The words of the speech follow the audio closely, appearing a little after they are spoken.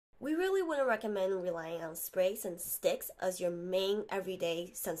we really wouldn't recommend relying on sprays and sticks as your main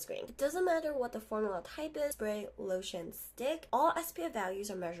everyday sunscreen. It doesn't matter what the formula type is, spray, lotion, stick, all SPF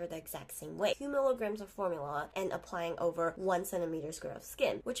values are measured the exact same way. 2 milligrams of formula and applying over 1 centimeter square of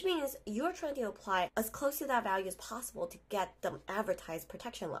skin, which means you're trying to apply as close to that value as possible to get the advertised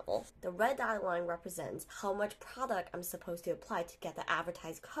protection level. The red dotted line represents how much product I'm supposed to apply to get the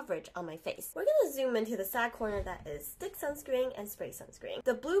advertised coverage on my face. We're gonna zoom into the sad corner that is stick sunscreen and spray sunscreen.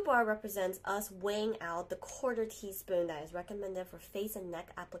 The blue bar represents us weighing out the quarter teaspoon that is recommended for face and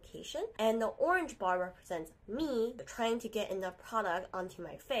neck application, and the orange bar represents me trying to get enough product onto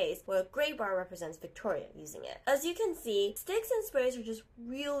my face, while the gray bar represents Victoria using it. As you can see, sticks and sprays are just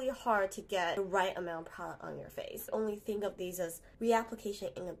really hard to get the right amount of product on your face. Only think of these as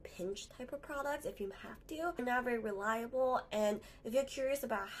reapplication in a pinch type of products if you have to. They're not very reliable, and if you're curious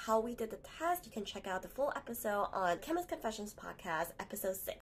about how we did the test, you can check out the full episode on Chemist Confessions podcast, episode 6.